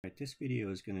Right, this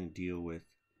video is going to deal with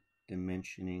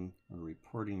dimensioning or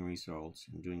reporting results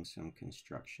and doing some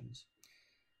constructions.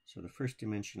 So the first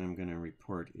dimension I'm going to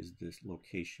report is this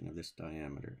location of this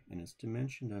diameter, and it's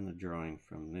dimensioned on the drawing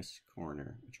from this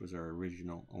corner, which was our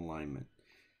original alignment.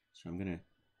 So I'm going to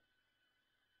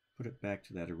put it back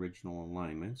to that original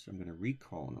alignment. So I'm going to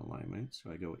recall an alignment. So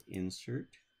I go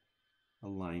Insert,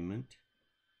 Alignment,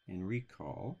 and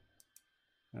Recall.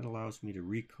 That allows me to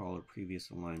recall a previous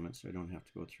alignment so I don't have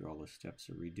to go through all the steps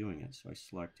of redoing it. So I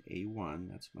select A1,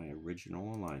 that's my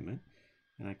original alignment,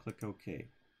 and I click OK.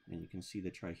 And you can see the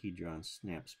trihedron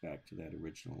snaps back to that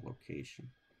original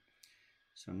location.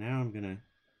 So now I'm going to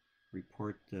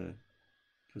report the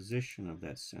position of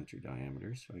that center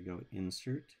diameter. So I go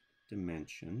Insert,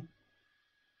 Dimension,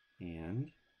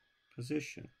 and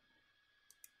Position.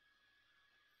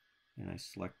 And I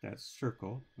select that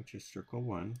circle, which is circle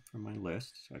 1 from my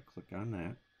list, so I click on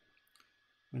that.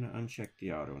 I'm going to uncheck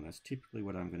the auto, and that's typically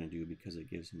what I'm going to do because it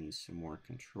gives me some more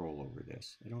control over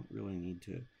this. I don't really need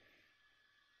to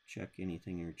check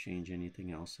anything or change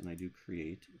anything else, and I do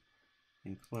create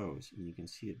and close, and you can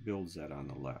see it builds that on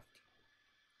the left.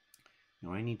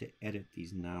 Now I need to edit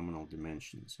these nominal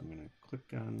dimensions. So I'm going to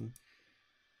click on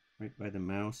right by the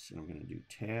mouse, and I'm going to do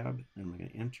Tab, and I'm going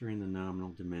to enter in the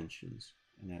nominal dimensions.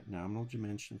 And that nominal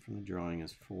dimension from the drawing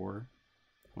is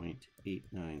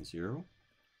 4.890,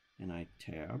 and I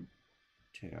tab,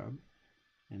 and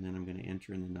then I'm going to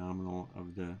enter in the nominal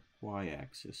of the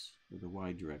y-axis, or the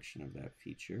y direction of that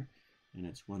feature, and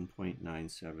it's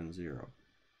 1.970.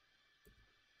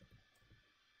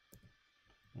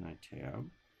 And I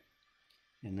tab,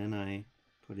 and then I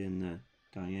put in the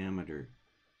diameter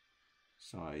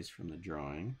size from the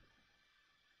drawing,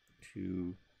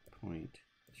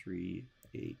 2.382,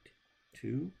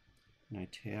 and I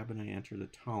tab and I enter the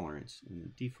tolerance, and the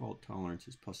default tolerance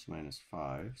is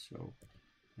 ±5, so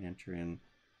I enter in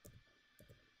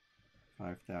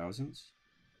 5 thousandths,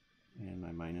 and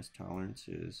my minus tolerance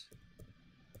is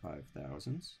 5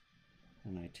 thousandths,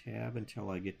 and I tab until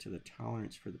I get to the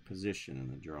tolerance for the position in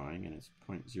the drawing, and it's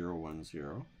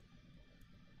 0.010,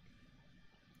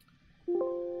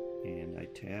 and I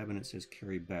tab and it says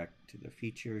carry back to the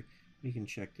feature. We can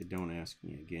check the don't ask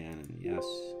me again and yes,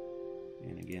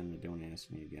 and again the don't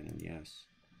ask me again and yes,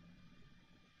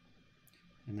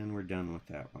 and then we're done with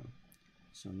that one.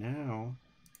 So now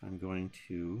I'm going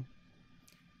to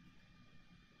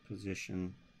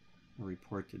position or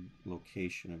report the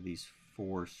location of these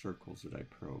 4 circles that I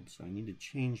probed. So I need to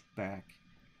change back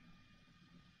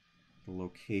the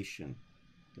location,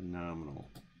 the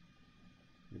nominal,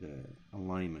 the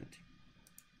alignment.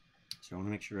 So I want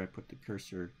to make sure I put the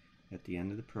cursor at the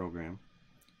end of the program,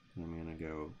 and I'm going to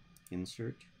go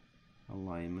Insert,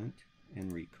 Alignment,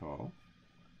 and Recall.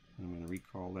 And I'm going to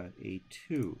recall that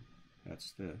A2.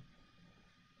 That's the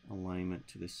alignment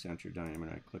to the center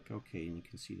diameter. I click OK, and you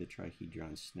can see the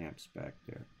trihedron snaps back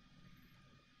there.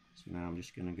 So now I'm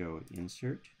just going to go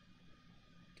Insert,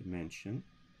 Dimension,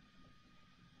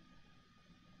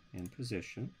 and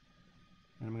Position.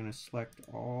 And I'm going to select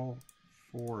all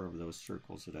 4 of those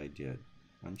circles that I did,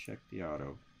 uncheck the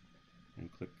auto, and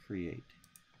click Create.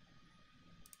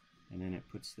 And then it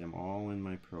puts them all in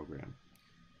my program.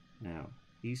 Now,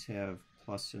 these have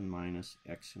plus and minus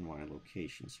X and Y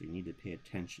locations, so you need to pay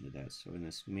attention to that. So in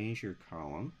this Measure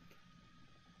column,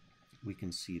 we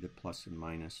can see the plus and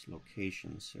minus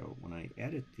locations. So when I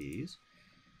edit these,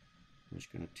 I'm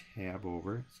just going to tab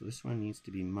over. So this one needs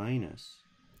to be minus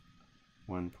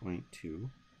 1.2, and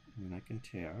then I can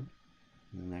tab.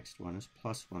 And the next one is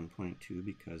plus 1.2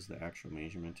 because the actual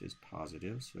measurement is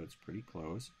positive, so it's pretty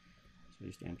close. So I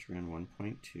just enter in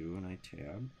 1.2 and I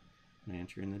tab, and I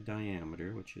enter in the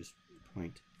diameter, which is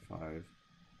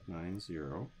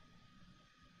 0.590,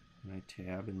 and I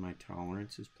tab, and my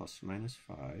tolerance is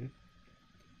 ±5,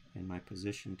 and my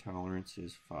position tolerance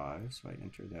is 5, so I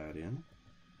enter that in,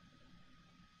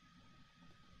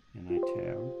 and I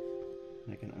tab,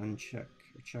 and I can uncheck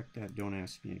or check that don't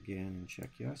ask me again and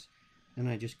check yes. Then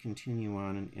I just continue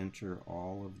on and enter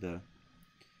all of the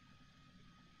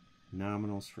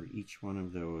nominals for each one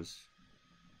of those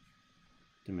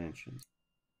dimensions.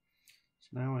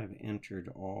 So now I've entered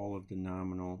all of the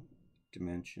nominal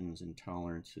dimensions and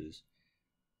tolerances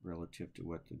relative to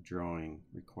what the drawing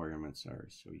requirements are.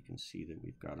 So you can see that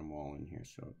we've got them all in here.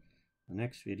 So the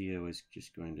next video is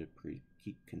just going to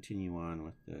continue on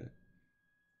with the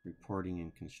reporting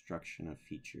and construction of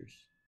features.